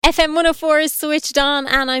FM 104 is switched on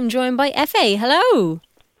and I'm joined by EFE. Hello.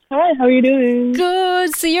 Hi, how are you doing?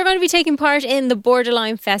 Good. So you're going to be taking part in the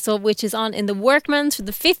Borderline Festival, which is on in the Workman's from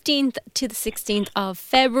the 15th to the 16th of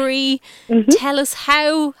February. Tell us,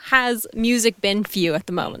 how has music been for you at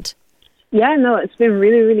the moment? Yeah, no, it's been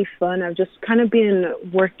really, really fun. I've just kind of been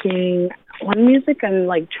working on music and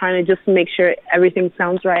trying to just make sure everything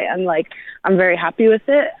sounds right, and I'm very happy with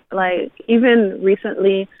it. Even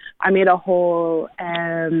recently I made a whole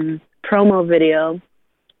promo video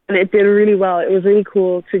and it did really well. It was really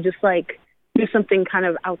cool to just do something kind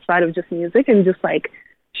of outside of just music and just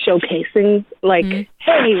showcasing hey,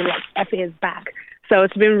 EFE is back. So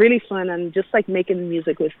it's been really fun, and just making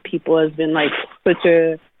music with people has been such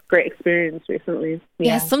a great experience recently.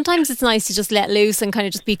 Yeah, sometimes it's nice to just let loose and kind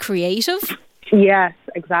of just be creative. Yes,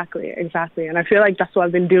 exactly. And I feel like that's what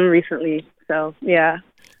I've been doing recently. So yeah.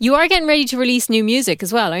 You are getting ready to release new music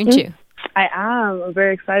as well, aren't you? I am. I'm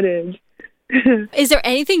very excited. Is there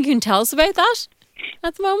anything you can tell us about that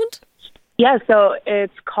at the moment? Yeah, so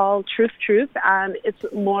it's called Truth, and it's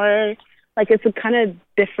more it's a kind of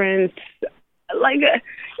different,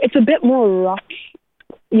 it's a bit more rock,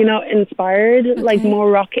 inspired, more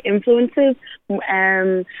rock influences,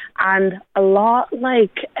 and a lot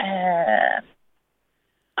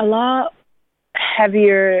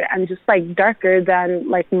heavier and just darker than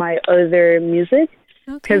my other music,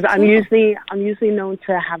 because I'm usually known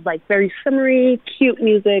to have very summery, cute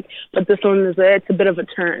music, but this one it's a bit of a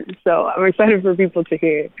turn, so I'm excited for people to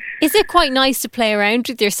hear. Is it quite nice to play around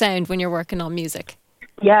with your sound when you're working on music?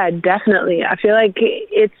 Yeah, definitely. I feel like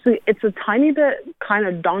it's a tiny bit kind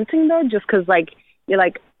of daunting though, just because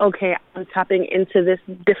you're okay, I'm tapping into this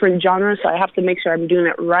different genre, so I have to make sure I'm doing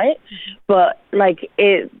it right. But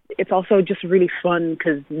it's also just really fun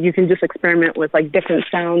because you can just experiment with different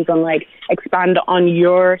sounds and expand on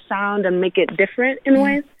your sound and make it different in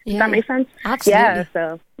ways. Does that make sense? Absolutely. Yeah.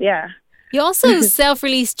 So yeah. You also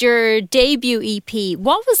self-released your debut EP.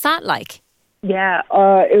 What was that like? Yeah,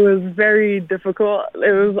 it was very difficult.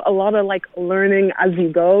 It was a lot of learning as you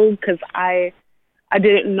go, because I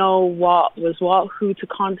didn't know what was what, who to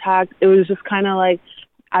contact. It was just kind of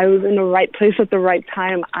I was in the right place at the right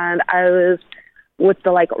time, and I was with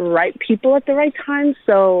the right people at the right time.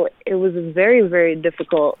 So it was very, very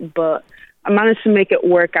difficult, but I managed to make it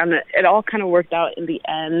work, and it all kind of worked out in the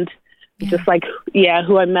end. Yeah. Just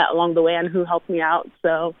who I met along the way and who helped me out.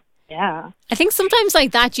 So yeah. I think sometimes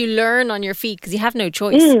like that you learn on your feet because you have no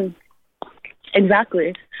choice.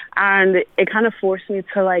 Exactly. And it kind of forced me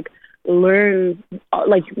to learn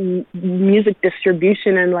music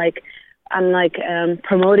distribution and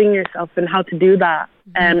promoting yourself and how to do that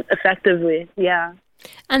effectively. Yeah.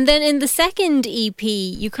 And then in the second EP,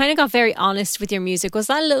 you kind of got very honest with your music. Was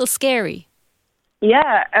that a little scary?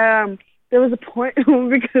 Yeah. There was a point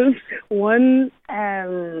because one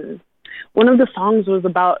of the songs was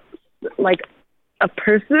about a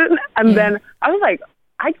person, and then I was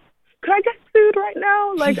could I get sued right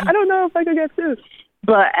now? I don't know if I could get sued.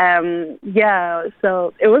 But yeah,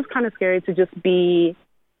 so it was kind of scary to just be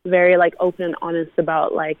very open and honest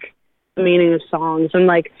about the meaning of songs, and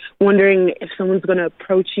wondering if someone's gonna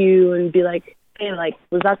approach you and be hey,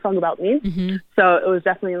 was that song about me? So it was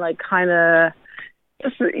definitely kind of,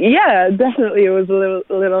 yeah, definitely it was a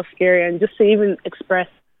little scary, and just to even express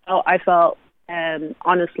how I felt,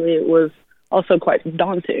 honestly, it was also quite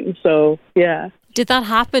daunting. So yeah. Did that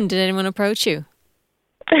happen? Did anyone approach you?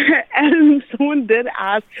 And someone did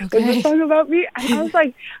ask, was the song about me? And I was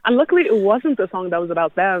and luckily it wasn't the song that was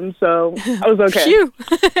about them, so I was okay. Phew.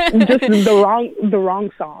 Just the wrong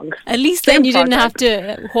song. At least then you didn't have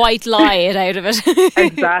to white lie it out of it.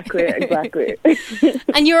 Exactly.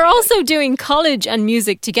 And you're also doing college and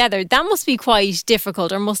music together. That must be quite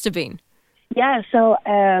difficult, or must have been. Yeah, so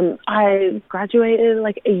I graduated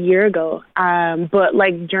a year ago, but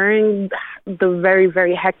during the very,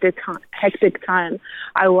 very hectic time,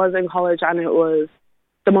 I was in college, and it was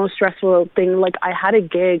the most stressful thing. I had a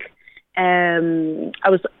gig, I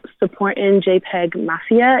was supporting JPEG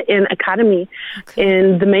Mafia in Academy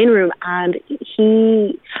in the main room, and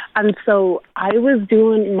so I was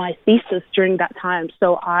doing my thesis during that time.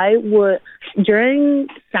 So I would, during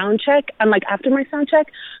sound check and after my sound check,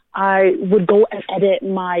 I would go and edit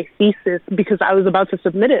my thesis because I was about to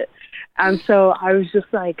submit it. And so I was just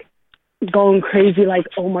going crazy,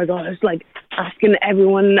 oh my gosh, asking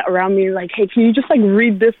everyone around me, hey, can you just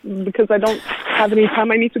read this, because I don't have any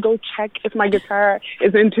time. I need to go check if my guitar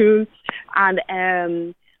is in tune.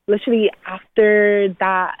 And literally after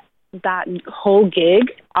that that whole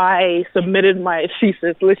gig, I submitted my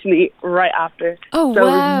thesis literally right after. Oh, so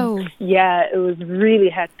wow. It was really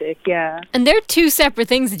hectic, yeah. And they're two separate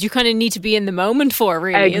things that you kind of need to be in the moment for,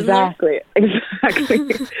 really, exactly.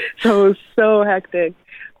 So it was so hectic.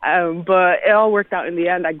 But it all worked out in the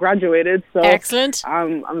end. I graduated, so excellent.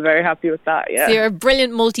 I'm very happy with that. Yeah, so you're a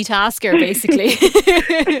brilliant multitasker, basically,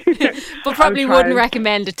 but probably wouldn't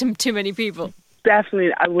recommend it to too many people.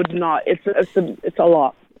 Definitely, I would not. It's a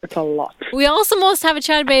lot. It's a lot. We also must have a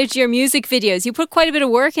chat about your music videos. You put quite a bit of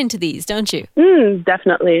work into these, don't you?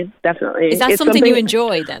 Definitely. Is that something you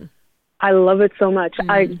enjoy then? I love it so much.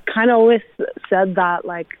 I kind of always said that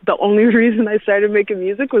like the only reason I started making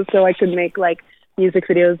music was so I could make like music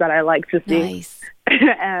videos that I like to see. Nice.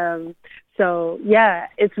 So yeah,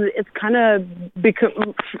 it's kind of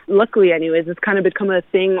become, luckily anyways, it's kind of become a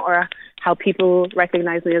thing, or how people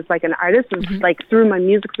recognize me as like an artist is like through my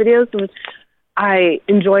music videos, and I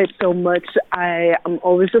enjoy it so much. I'm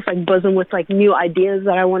always just like buzzing with like new ideas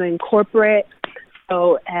that I want to incorporate.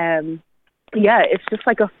 So it's just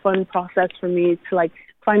like a fun process for me to like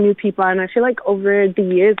find new people, and I feel like over the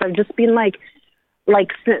years I've just been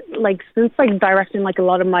since directing like a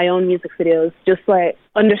lot of my own music videos, just like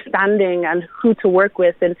understanding and who to work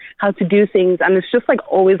with and how to do things, and it's just like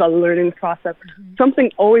always a learning process.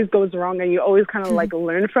 Something always goes wrong and you always kind of like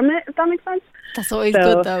learn from it, if that makes sense. That's always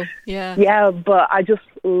good though. Yeah, but I just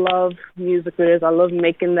love music videos. I love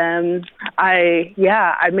making them. I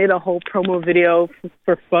made a whole promo video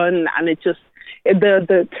for fun, and it just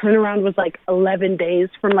the turnaround was like 11 days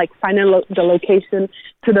from like finding the location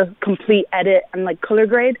to the complete edit and like color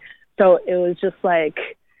grade. So it was just like,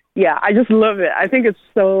 I just love it. I think it's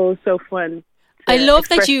so fun. I love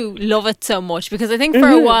that you love it so much, because I think for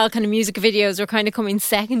a while kind of music videos were kind of coming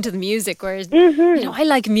second to the music, whereas I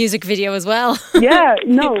like music video as well.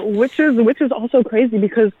 Which is also crazy,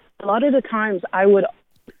 because a lot of the times I would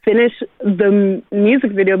finish the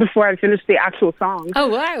music video before I finished the actual song. Oh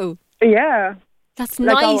wow. Yeah. That's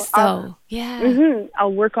nice though.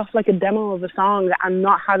 I'll work off like a demo of a song and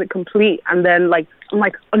not have it complete, and then like I'm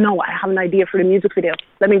like, oh no, I have an idea for the music video.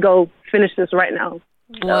 Let me go finish this right now.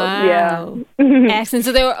 Wow. Excellent.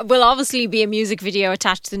 So there will obviously be a music video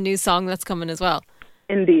attached to the new song that's coming as well.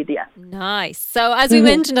 Indeed, yeah. Nice. So as we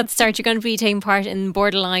mentioned at the start, you're going to be taking part in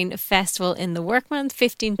Borderline Festival in the Workmonth,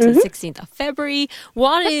 15th to 16th of February.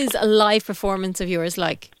 What is a live performance of yours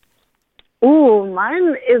like? Oh,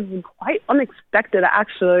 mine is quite unexpected,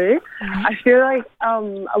 actually. I feel like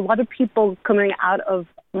a lot of people coming out of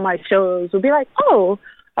my shows will be like, oh,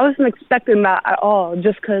 I wasn't expecting that at all,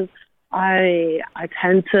 just because I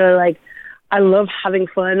tend to, like, I love having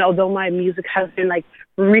fun, although my music has been, like,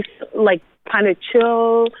 kind of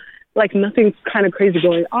chill, like, nothing's kind of crazy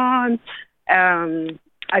going on.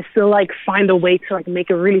 I still like find a way to like make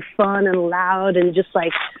it really fun and loud, and just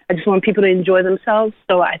like I just want people to enjoy themselves.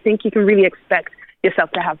 So I think you can really expect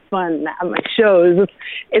yourself to have fun at my shows.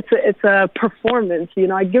 It's a performance,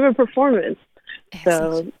 I give a performance.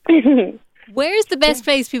 Excellent. So where's the best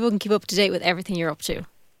place people can keep up to date with everything you're up to?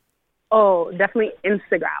 Oh, definitely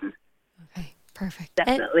Instagram. Okay, perfect.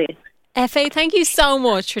 Definitely. EFE, thank you so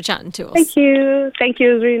much for chatting to us. Thank you.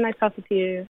 It was really nice talking to you.